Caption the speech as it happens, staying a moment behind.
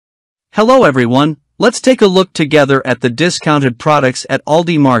Hello everyone, let's take a look together at the discounted products at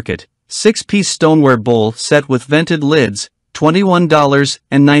Aldi Market. 6-piece stoneware bowl set with vented lids,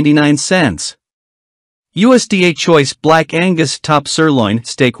 $21.99. USDA Choice Black Angus Top Sirloin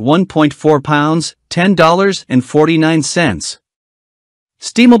Steak 1.4 pounds, $10.49.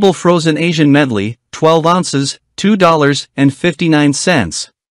 Steamable Frozen Asian Medley, 12 ounces,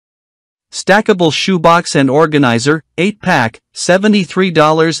 $2.59. Stackable Shoebox and Organizer, 8-pack,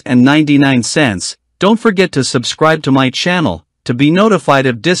 $73.99. Don't forget to subscribe to my channel to be notified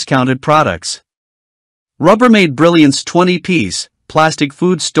of discounted products. Rubbermaid Brilliance 20-piece, plastic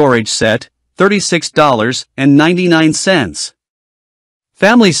food storage set, $36.99.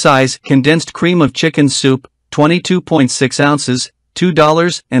 Family size condensed cream of chicken soup, 22.6 ounces,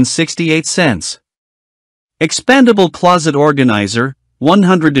 $2.68. Expandable closet organizer,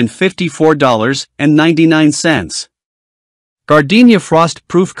 $154.99. Gardenia Frost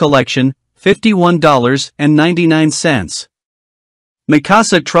Proof Collection, $51.99.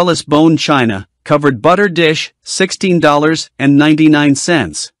 Mikasa Trellis Bone China Covered Butter Dish,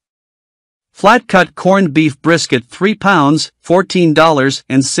 $16.99. Flat Cut Corned Beef Brisket 3 pounds,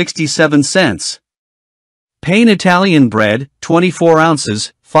 $14.67. Pain Italian Bread, 24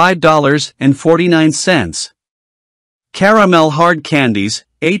 ounces, $5.49. Caramel Hard Candies,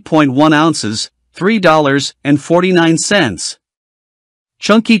 8.1 ounces, $3.49.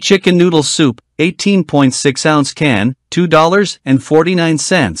 Chunky Chicken Noodle Soup, 18.6 ounce can,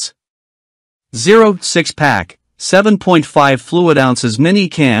 $2.49. Zero 6-pack, 7.5 fluid ounces mini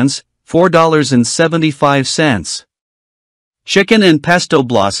cans, $4.75. Chicken and Pesto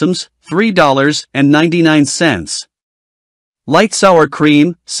Blossoms, $3.99. Light Sour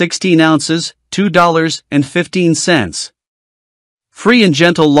Cream, 16 ounces, $2.15. Free and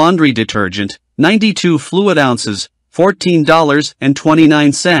Gentle Laundry Detergent, 92 fluid ounces,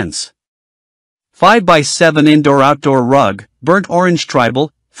 $14.29. 5x7 Indoor-Outdoor Rug, Burnt Orange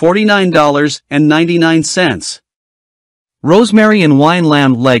Tribal, $49.99. Rosemary and Wine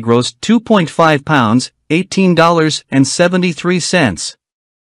Lamb Leg Roast 2.5 pounds, $18.73.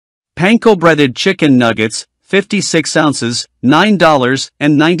 Panko Breaded Chicken Nuggets, 56 ounces,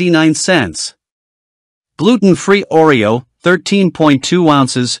 $9.99. Gluten-free Oreo, 13.2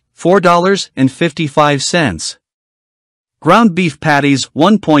 ounces, $4.55. Ground beef patties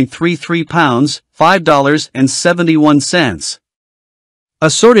 1.33 pounds, $5.71.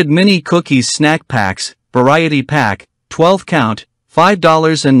 Assorted mini cookies snack packs, variety pack, 12 count,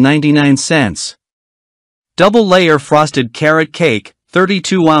 $5.99. Double layer frosted carrot cake,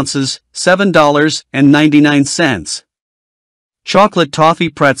 32 ounces, $7.99. Chocolate toffee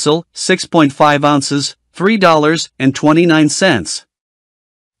pretzel, 6.5 ounces, $3.29.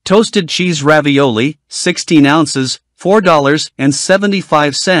 Toasted cheese ravioli, 16 ounces,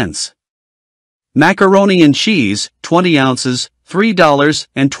 $4.75. Macaroni and cheese, 20 ounces,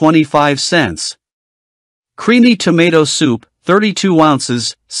 $3.25. Creamy tomato soup, 32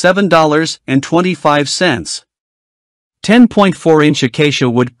 ounces, $7.25. 10.4-inch acacia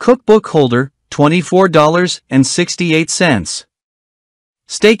wood cookbook holder, $24.68.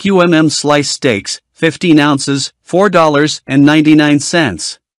 Steak sliced steaks, 15 ounces,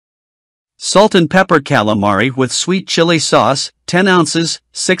 $4.99. Salt and pepper calamari with sweet chili sauce, 10 ounces,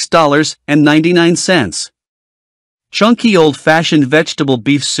 $6.99. Chunky old-fashioned vegetable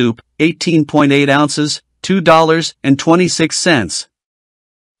beef soup, 18.8 ounces, $2.26.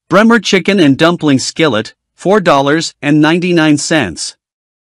 Bremer chicken and dumpling skillet, $4.99.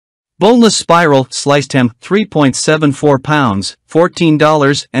 Boneless spiral sliced ham, 3.74 pounds,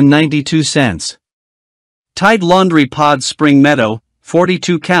 $14.92. Tide Laundry Pod Spring Meadow,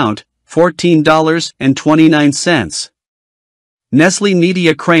 42 count, $14.29. Nestle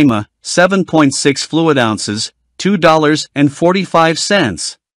Media Crema, 7.6 fluid ounces,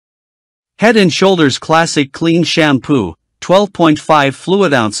 $2.45. Head and Shoulders Classic Clean Shampoo, 12.5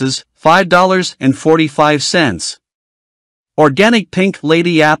 fluid ounces, $5.45. Organic Pink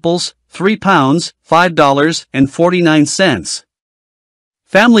Lady Apples, 3 pounds, $5.49.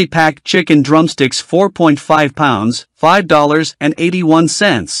 Family Pack Chicken Drumsticks 4.5 pounds,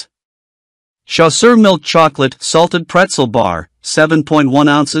 $5.81. Chaucer Milk Chocolate Salted Pretzel Bar, 7.1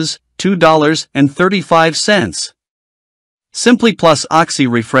 ounces, $2.35. Simply Plus Oxy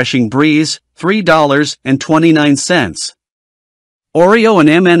Refreshing Breeze, $3.29. Oreo and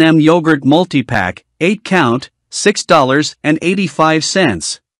M&M Yogurt Multi-Pack, 8 count,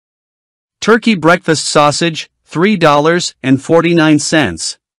 $6.85. Turkey Breakfast Sausage,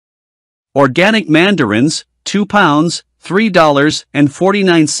 $3.49. Organic Mandarins, 2 pounds,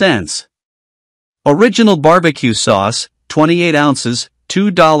 $3.49. Original Barbecue Sauce, 28 ounces,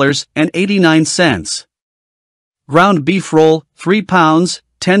 $2.89. Ground beef roll, 3 pounds,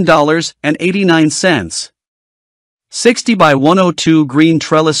 $10.89. 60 by 102 green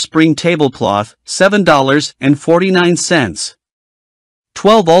trellis spring tablecloth, $7.49.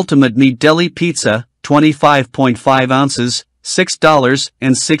 12 Ultimate Meat Deli Pizza, 25.5 ounces,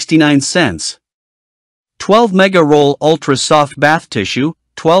 $6.69. 12 Mega Roll Ultra Soft Bath Tissue,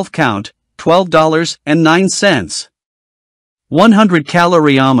 12 count, $12.09. 100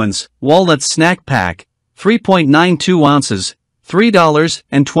 Calorie Almonds, Walnut Snack Pack, 3.92 ounces,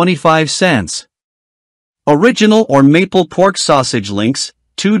 $3.25. Original or Maple Pork Sausage Links,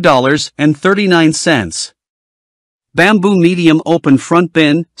 $2.39. Bamboo Medium Open Front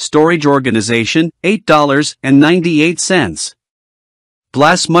Bin, Storage Organization, $8.98.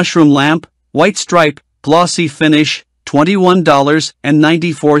 Glass Mushroom Lamp, White Stripe, Glossy Finish,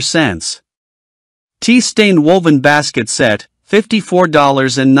 $21.94. Tea-stained woven basket set,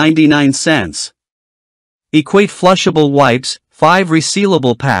 $54.99. Equate flushable wipes, 5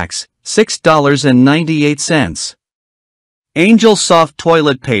 resealable packs, $6.98. Angel Soft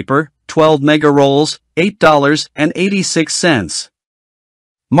Toilet Paper, 12 mega rolls, $8.86.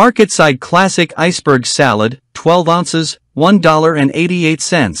 Marketside Classic Iceberg Salad, 12 ounces,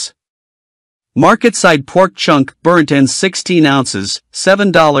 $1.88. Marketside Pork Chunk Burnt Ends 16 ounces,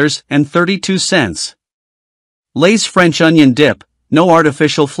 $7.32. Lay's French Onion Dip, no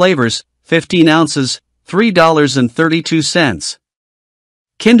artificial flavors, 15 ounces, $3.32.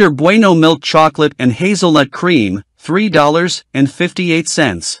 Kinder Bueno Milk Chocolate and Hazelnut Cream,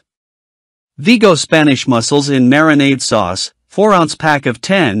 $3.58. Vigo Spanish Mussels in Marinade Sauce, 4-ounce pack of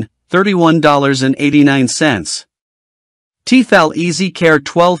 10, $31.89. Tefal Easy Care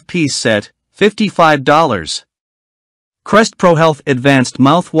 12-piece set, $55. Crest Pro Health Advanced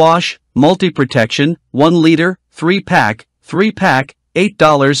Mouthwash, Multi-Protection, 1 liter, 3-pack,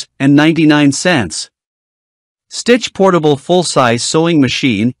 $8.99. Stitch Portable Full-Size Sewing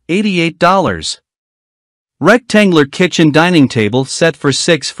Machine, $88. Rectangular Kitchen Dining Table Set for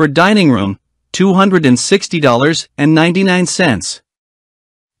 6 for Dining Room, $260.99.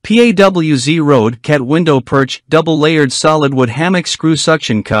 PAWZ Road Cat Window Perch Double Layered Solid Wood Hammock Screw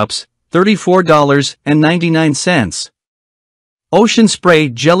Suction Cups, $34.99. Ocean Spray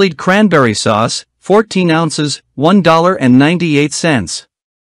Jellied Cranberry Sauce, 14 ounces, $1.98.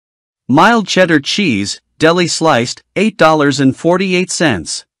 Mild Cheddar Cheese, Deli Sliced,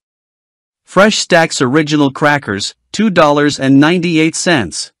 $8.48. Fresh Stacks Original Crackers,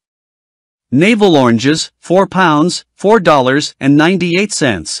 $2.98. Navel Oranges, 4 pounds,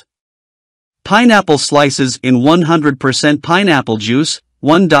 $4.98. Pineapple Slices in 100% Pineapple Juice,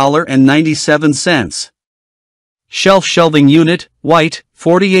 $1.97. Shelf Shelving Unit, White,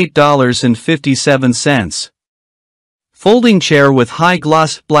 $48.57. Folding Chair with High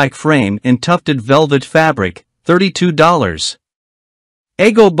Gloss Black Frame in Tufted Velvet Fabric, $32.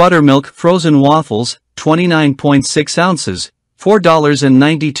 Eggo Buttermilk Frozen Waffles, 29.6 ounces,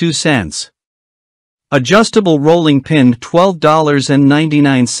 $4.92. Adjustable Rolling Pin,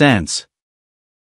 $12.99.